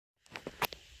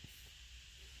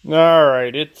All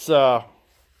right, it's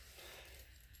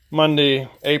Monday,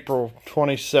 April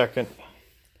 22nd.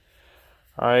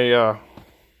 I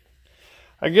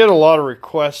get a lot of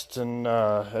requests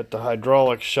at the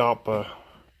hydraulic shop,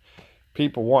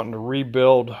 people wanting to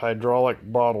rebuild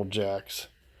hydraulic bottle jacks.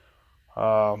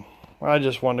 I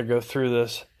just wanted to go through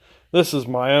this. This is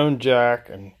my own jack,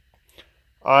 and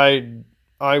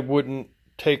I wouldn't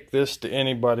take this to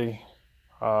anybody.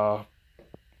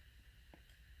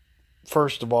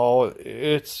 First of all,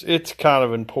 it's kind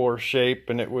of in poor shape,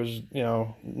 and it was,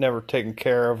 never taken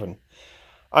care of, and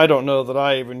I don't know that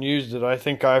I even used it. I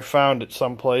think I found it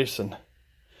someplace, and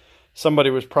somebody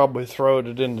was probably throwing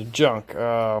it in the junk.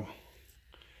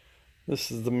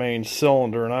 This is the main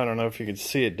cylinder, and I don't know if you can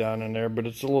see it down in there, but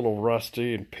it's a little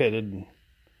rusty and pitted.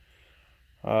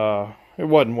 It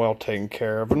wasn't well taken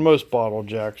care of, and most bottle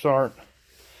jacks aren't.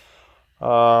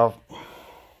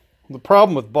 The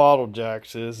problem with bottle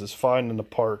jacks is finding the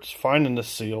parts, finding the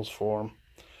seals for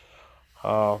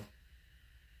them.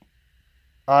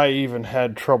 I even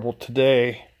had trouble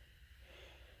today.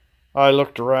 I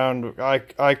looked around.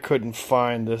 I couldn't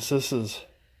find this. It's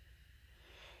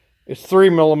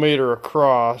 3mm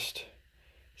across,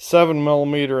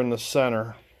 7mm in the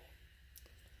center,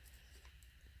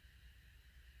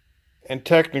 and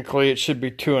technically it should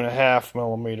be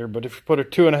 2.5mm. But if you put a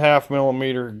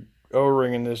 2.5mm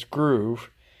O-ring in this groove,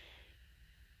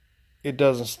 it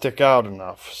doesn't stick out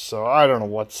enough. So I don't know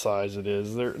what size it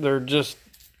is. They're just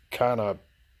kind of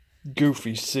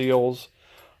goofy seals.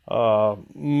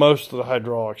 Most of the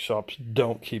hydraulic shops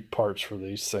don't keep parts for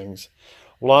these things.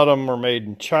 A lot of them are made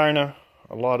in China.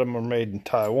 A lot of them are made in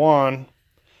Taiwan,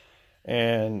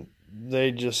 and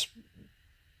they just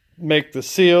make the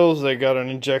seals. They got an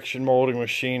injection molding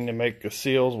machine to make the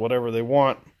seals whatever they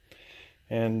want,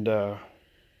 and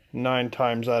 9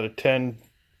 times out of 10,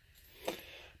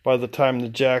 by the time the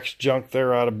jack's junk,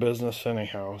 they're out of business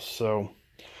anyhow. So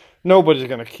nobody's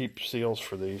going to keep seals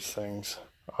for these things.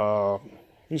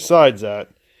 Besides that,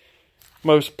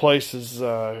 most places,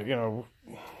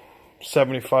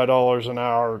 $75 an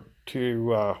hour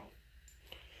to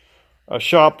a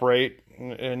shop rate,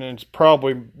 and that's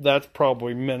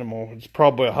probably minimal. It's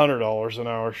probably $100 an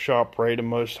hour shop rate in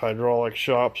most hydraulic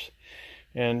shops,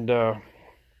 and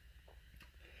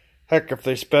heck, if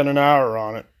they spend an hour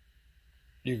on it,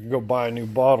 you can go buy a new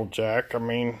bottle jack. I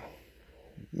mean,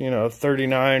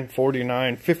 $39,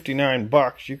 $49,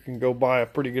 $59, you can go buy a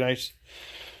pretty nice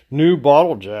new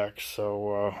bottle jack.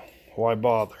 So why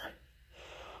bother?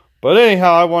 But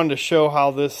anyhow, I wanted to show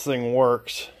how this thing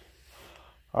works.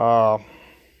 When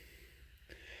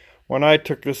I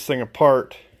took this thing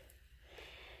apart,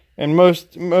 and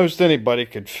most anybody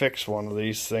could fix one of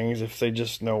these things if they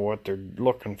just know what they're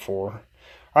looking for.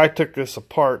 I took this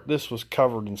apart. This was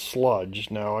covered in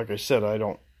sludge. Now, like I said, I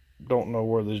don't know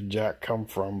where this jack come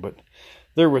from, but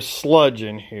there was sludge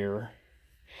in here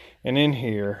and in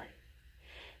here,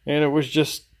 and it was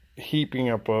just heaping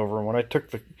up over. When I took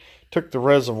the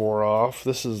reservoir off,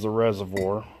 this is the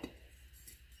reservoir,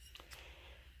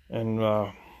 and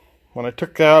when I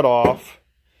took that off,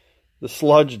 the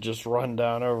sludge just run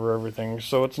down over everything.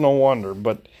 So it's no wonder.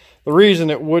 But the reason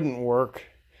it wouldn't work,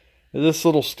 this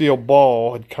little steel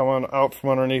ball had come out from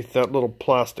underneath that little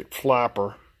plastic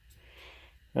flapper.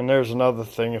 And there's another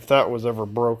thing. If that was ever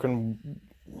broken,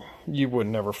 you would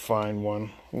never find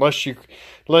one. Unless you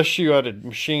had a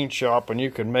machine shop and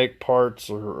you could make parts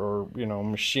or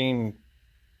machine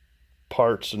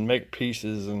parts and make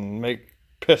pieces and make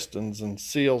pistons and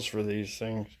seals for these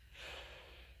things.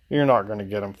 You're not going to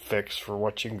get them fixed for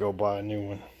what you can go buy a new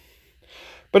one.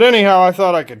 But anyhow, I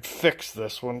thought I could fix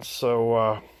this one.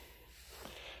 So,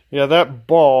 yeah, that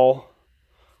ball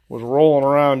was rolling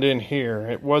around in here.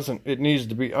 It needs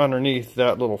to be underneath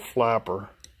that little flapper.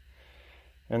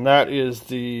 And that is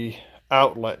the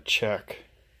outlet check.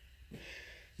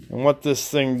 And what this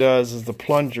thing does is the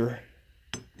plunger.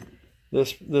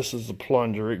 This is the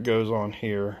plunger. It goes on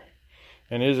here.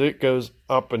 And as it goes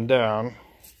up and down,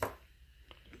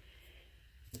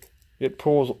 it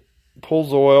pulls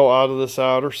oil out of this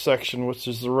outer section, which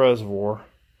is the reservoir.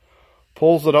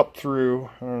 Pulls it up through,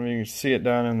 I don't know if you can see it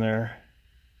down in there.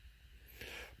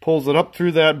 Pulls it up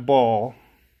through that ball,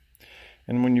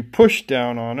 and when you push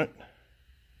down on it,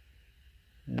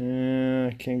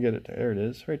 I can't get it, there it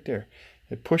is, right there.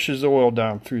 It pushes oil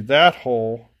down through that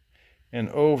hole and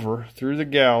over through the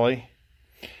galley,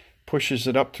 pushes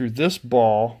it up through this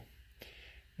ball,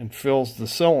 and fills the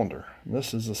cylinder.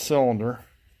 This is the cylinder.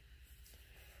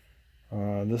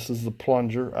 This is the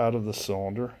plunger out of the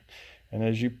cylinder. And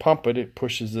as you pump it, it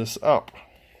pushes this up.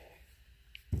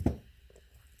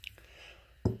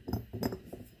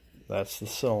 That's the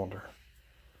cylinder.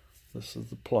 This is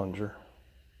the plunger.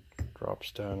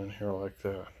 Drops down in here like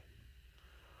that.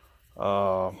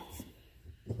 I'm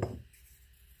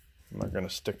not going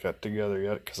to stick that together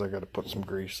yet because I got to put some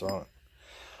grease on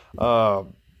it.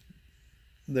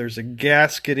 There's a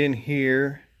gasket in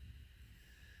here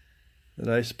that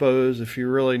I suppose if you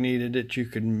really needed it you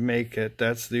could make it.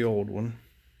 That's the old one.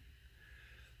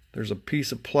 There's a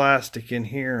piece of plastic in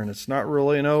here, and it's not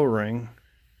really an O-ring,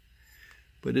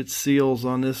 but it seals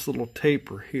on this little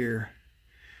taper here.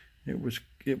 It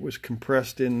was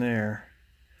compressed in there.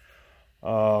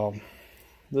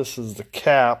 This is the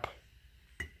cap.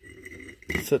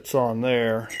 It sits on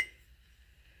there,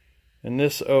 and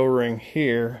this O-ring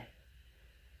here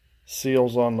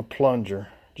seals on the plunger.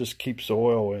 Just keeps the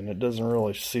oil in. It doesn't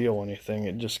really seal anything.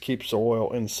 It just keeps the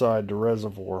oil inside the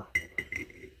reservoir.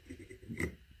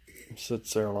 It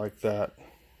sits there like that.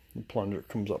 The plunger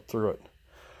comes up through it.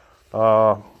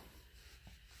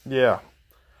 Yeah.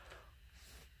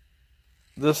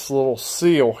 This little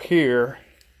seal here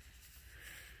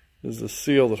is the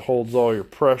seal that holds all your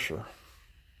pressure.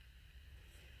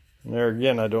 And there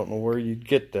again, I don't know where you'd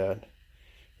get that.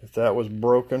 If that was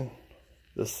broken,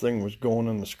 this thing was going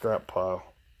in the scrap pile.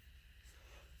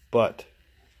 But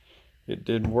it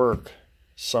did work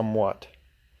somewhat.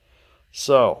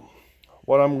 So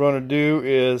what I'm going to do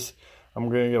is I'm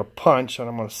going to get a punch, and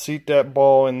I'm going to seat that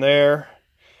ball in there,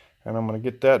 and I'm going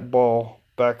to get that ball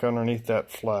back underneath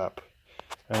that flap,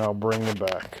 and I'll bring it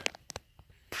back.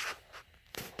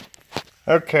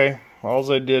 Okay,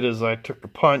 all I did is I took a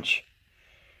punch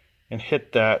and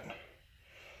hit that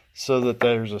so that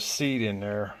there's a seat in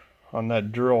there on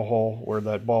that drill hole where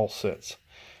that ball sits.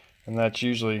 And that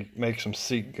usually makes them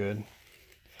seat good.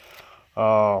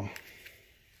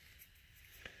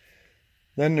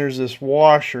 Then there's this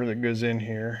washer that goes in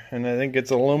here, and I think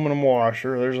it's an aluminum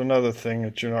washer. There's another thing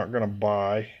that you're not going to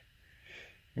buy.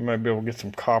 You might be able to get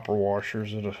some copper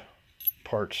washers at a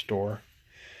parts store.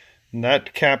 And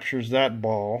that captures that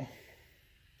ball.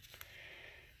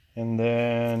 And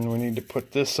then we need to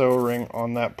put this O-ring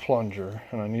on that plunger,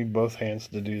 and I need both hands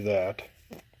to do that.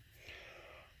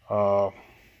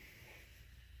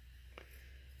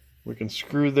 We can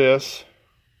screw this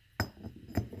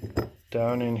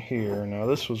down in here. Now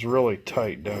this was really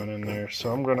tight down in there,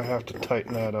 so I'm going to have to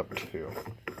tighten that up too.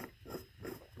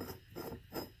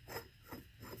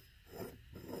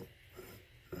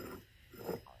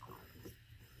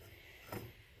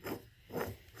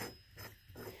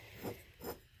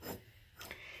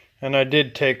 And I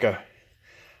did take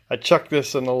I chucked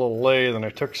this in a little lathe, and I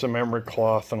took some emery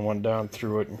cloth and went down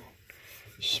through it and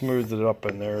smoothed it up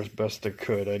in there as best I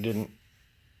could. I didn't,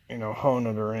 hone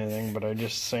it or anything, but I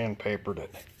just sandpapered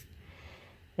it.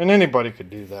 And anybody could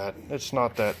do that. It's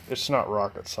not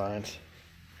rocket science.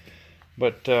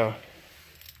 But I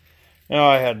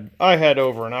had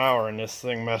over an hour in this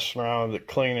thing messing around with it,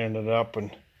 cleaning it up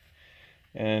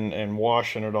and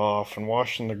washing it off and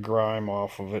washing the grime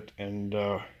off of it and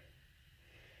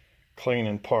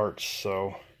cleaning parts.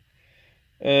 So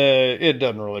it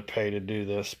doesn't really pay to do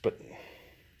this, but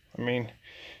I mean,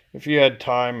 if you had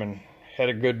time and had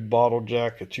a good bottle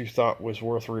jack that you thought was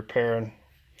worth repairing,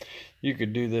 you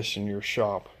could do this in your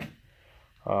shop.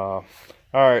 Alright,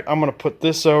 I'm going to put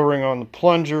this O-ring on the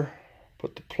plunger,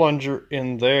 put the plunger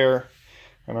in there,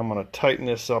 and I'm going to tighten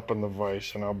this up in the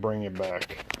vise, and I'll bring you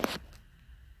back.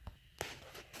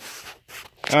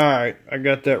 Alright, I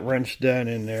got that wrench down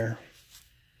in there.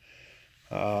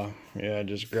 Yeah, I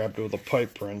just grabbed it with a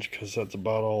pipe wrench because that's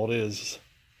about all it is.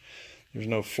 There's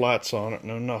no flats on it,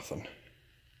 no nothing.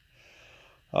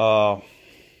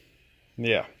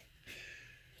 Yeah.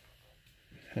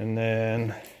 And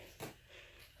then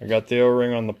I got the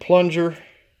O-ring on the plunger.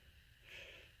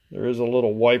 There is a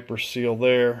little wiper seal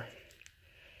there.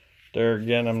 There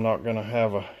again, I'm not going to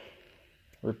have a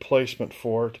replacement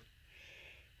for it.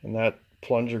 And that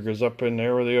plunger goes up in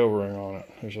there with the O-ring on it.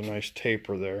 There's a nice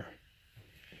taper there.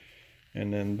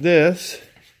 And then this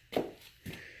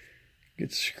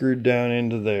gets screwed down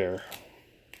into there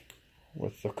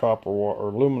with the copper or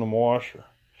aluminum washer.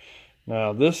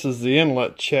 Now this is the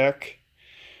inlet check.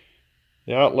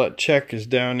 The outlet check is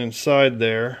down inside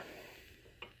there,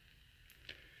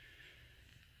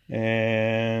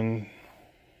 and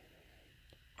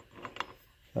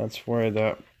that's where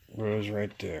that goes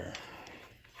right there.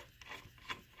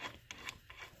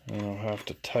 And I'll have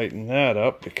to tighten that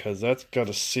up because that's got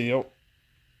a seal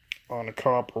on the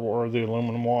copper or the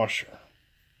aluminum washer.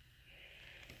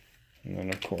 And then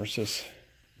of course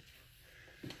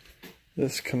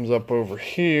this comes up over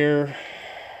here.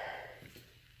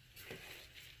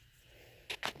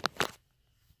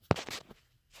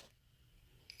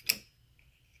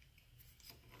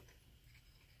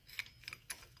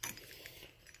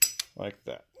 like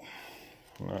that.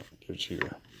 That goes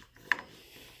here.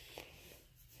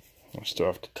 I still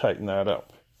have to tighten that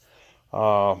up.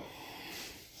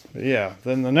 Yeah,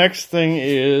 then the next thing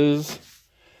is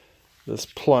this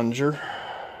plunger.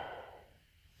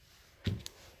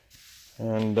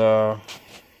 And put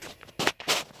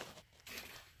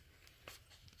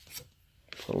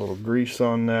a little grease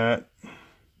on that.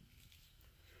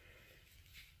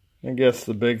 I guess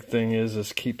the big thing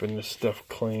is keeping this stuff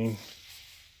clean.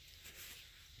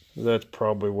 That's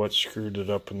probably what screwed it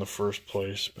up in the first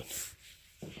place, but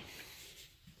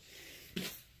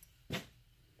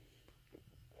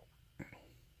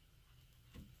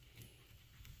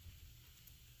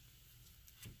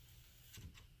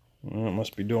well, it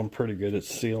must be doing pretty good at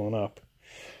sealing up.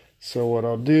 So what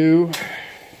I'll do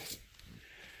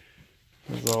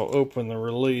is I'll open the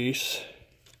release.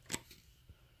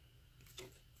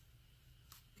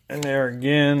 And there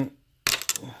again,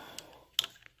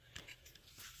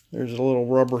 there's a little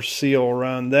rubber seal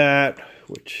around that,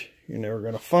 which you're never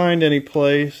going to find any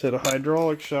place at a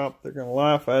hydraulic shop. They're going to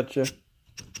laugh at you.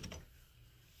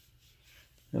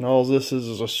 And all this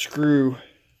is a screw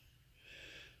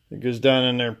that goes down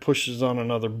in there and pushes on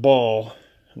another ball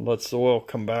and lets the oil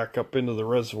come back up into the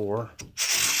reservoir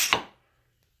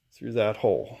through that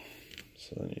hole.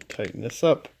 So then you tighten this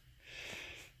up,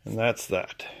 and that's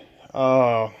that.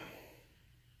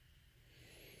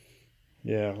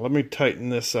 Yeah, let me tighten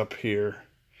this up here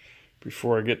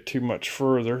before I get too much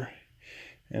further,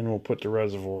 and we'll put the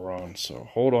reservoir on. So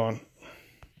hold on.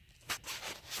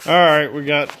 All right, we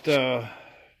got the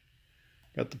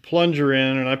plunger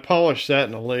in, and I polished that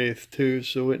in a lathe too,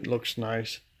 so it looks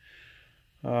nice.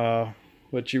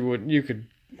 But you could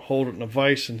hold it in a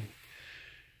vise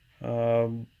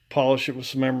and polish it with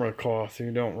some emerald cloth. You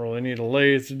don't really need a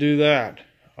lathe to do that.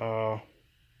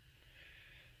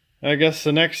 I guess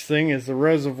the next thing is the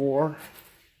reservoir.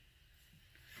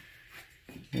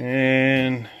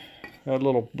 And that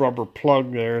little rubber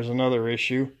plug there is another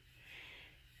issue.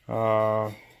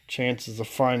 Chances of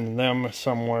finding them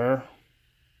somewhere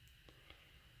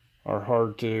are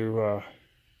hard to,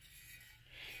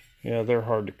 yeah, they're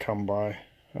hard to come by.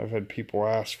 I've had people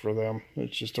ask for them.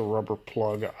 It's just a rubber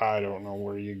plug. I don't know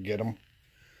where you get them.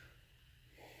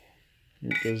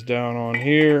 It goes down on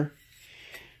here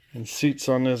and seats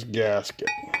on this gasket.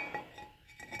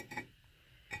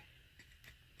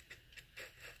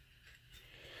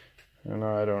 And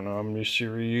I don't know, I'm just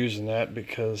reusing that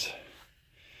because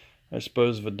I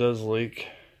suppose if it does leak,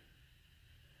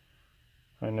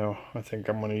 I think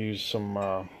I'm going to use some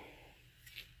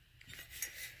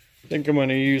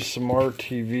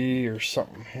RTV or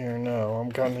something here. No, I'm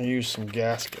going to use some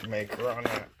gasket maker on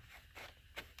that.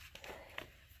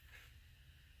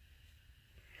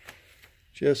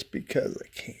 Just because I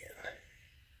can.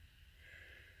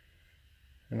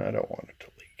 And I don't want it to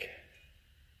leak.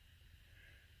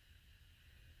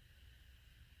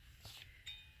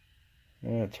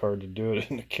 Yeah, it's hard to do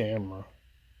it in the camera.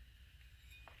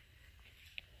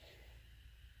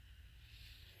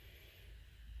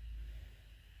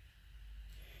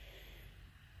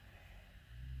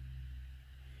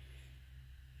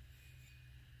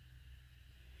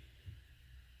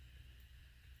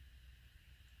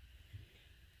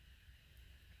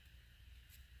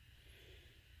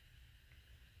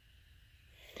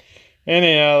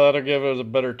 Anyhow, that'll give us a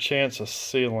better chance of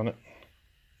sealing it.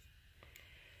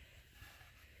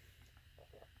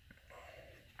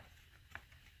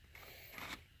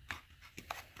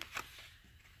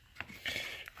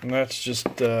 And that's just,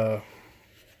 I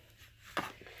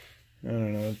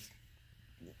don't know,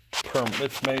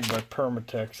 it's made by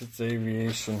Permatex, it's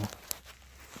aviation.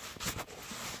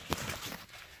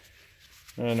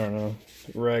 I don't know,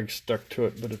 the rag stuck to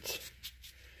it, but it's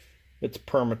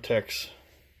Permatex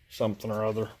something or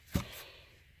other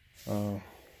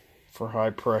for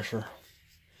high pressure.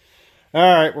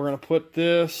 Alright, we're going to put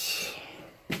this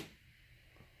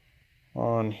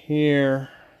on here.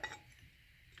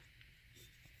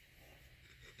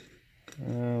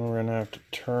 And we're going to have to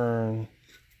turn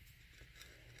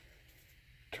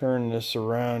this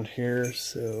around here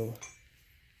so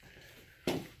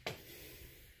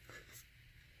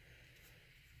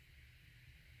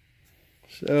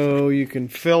you can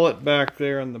fill it back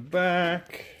there in the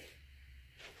back.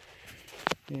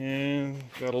 And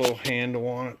got a little handle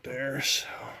on it there. So.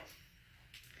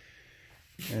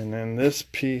 And then this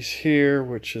piece here,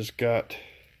 which has got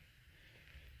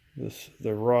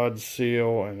the rod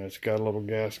seal, and it's got a little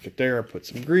gasket there. I put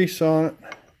some grease on it.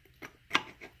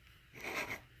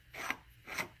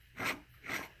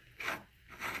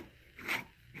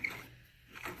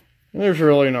 And there's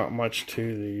really not much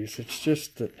to these. It's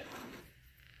just that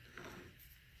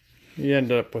you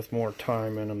end up with more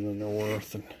time in them than they're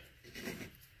worth. And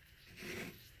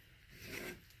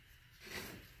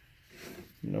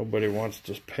nobody wants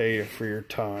to pay you for your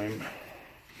time.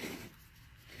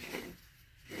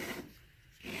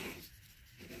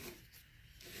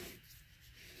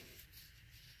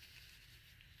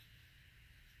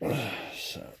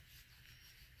 So,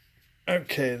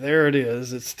 okay, there it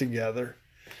is. It's together.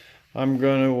 I'm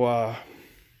going to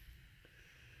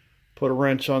put a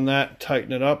wrench on that,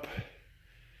 tighten it up,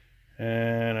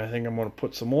 and I think I'm going to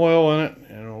put some oil in it,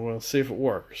 and we'll see if it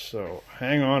works. So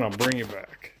hang on, I'll bring you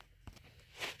back.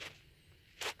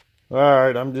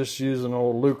 Alright, I'm just using an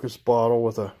old Lucas bottle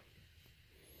with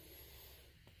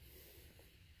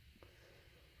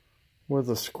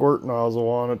a squirt nozzle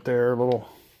on it there,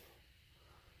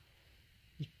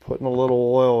 just putting a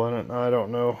little oil in it. I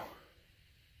don't know.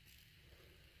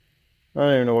 I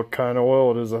don't even know what kind of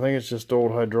oil it is. I think it's just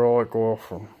old hydraulic oil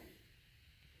from...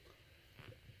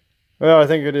 Well, I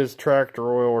think it is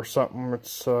tractor oil or something.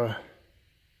 It's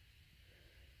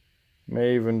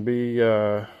may even be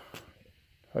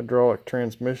hydraulic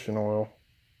transmission oil.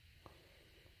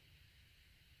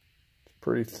 It's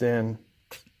pretty thin.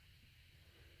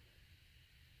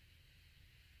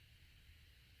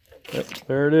 Yep,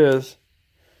 there it is.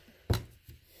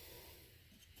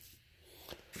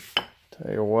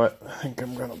 Tell you what, I think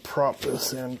I'm going to prop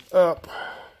this end up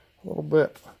a little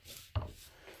bit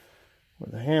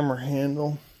with a hammer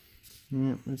handle.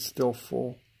 It's still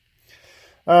full.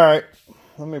 Alright,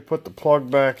 let me put the plug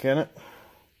back in it.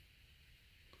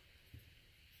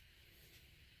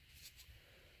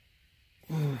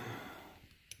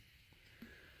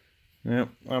 Yep,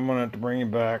 I'm going to have to bring it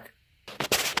back.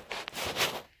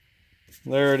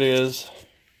 There it is.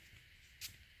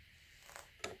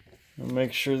 And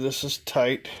make sure this is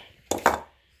tight.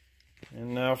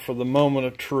 And now for the moment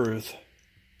of truth.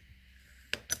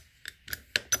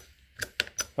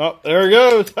 Oh, there it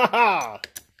goes! Ha ha!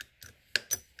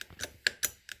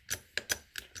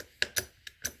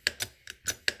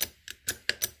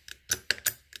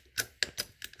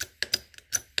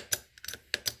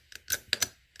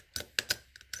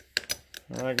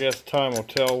 I guess time will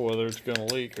tell whether it's going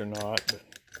to leak or not, but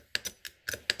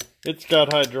it's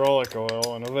got hydraulic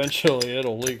oil and eventually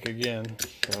it'll leak again,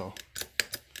 so.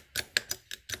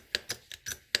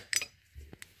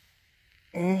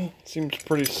 Seems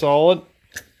pretty solid.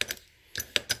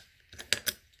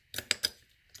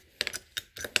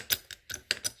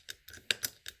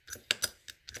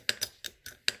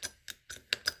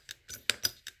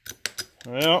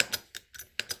 Well,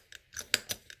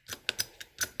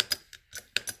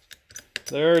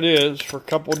 there it is for a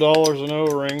couple dollars in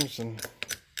O-rings and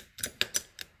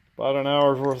about an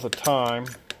hour's worth of time.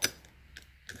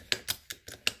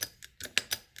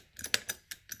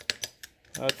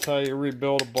 That's how you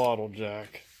rebuild a bottle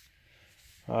jack.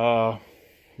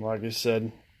 Like I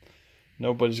said,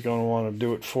 nobody's going to want to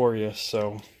do it for you,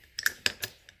 so.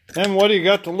 And what do you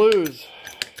got to lose?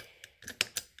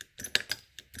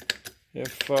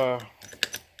 If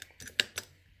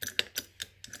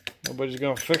nobody's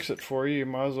going to fix it for you, you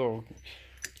might as well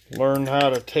learn how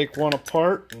to take one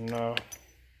apart and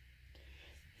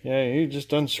yeah, you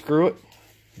just unscrew it,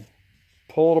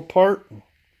 pull it apart.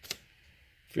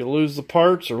 If you lose the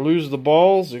parts or lose the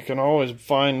balls, you can always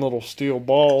find little steel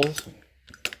balls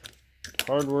at the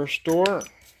hardware store.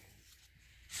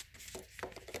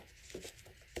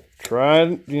 Try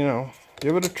it, you know,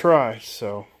 give it a try.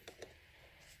 So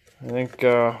I think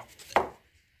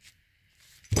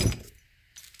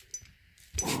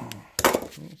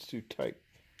it's too tight.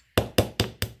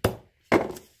 There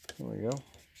we go.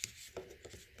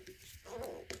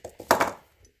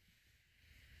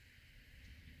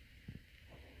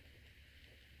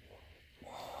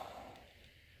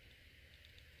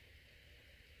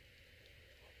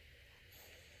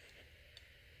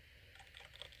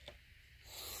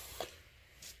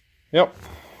 Yep,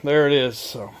 there it is.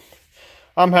 So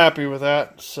I'm happy with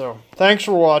that. So thanks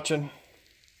for watching.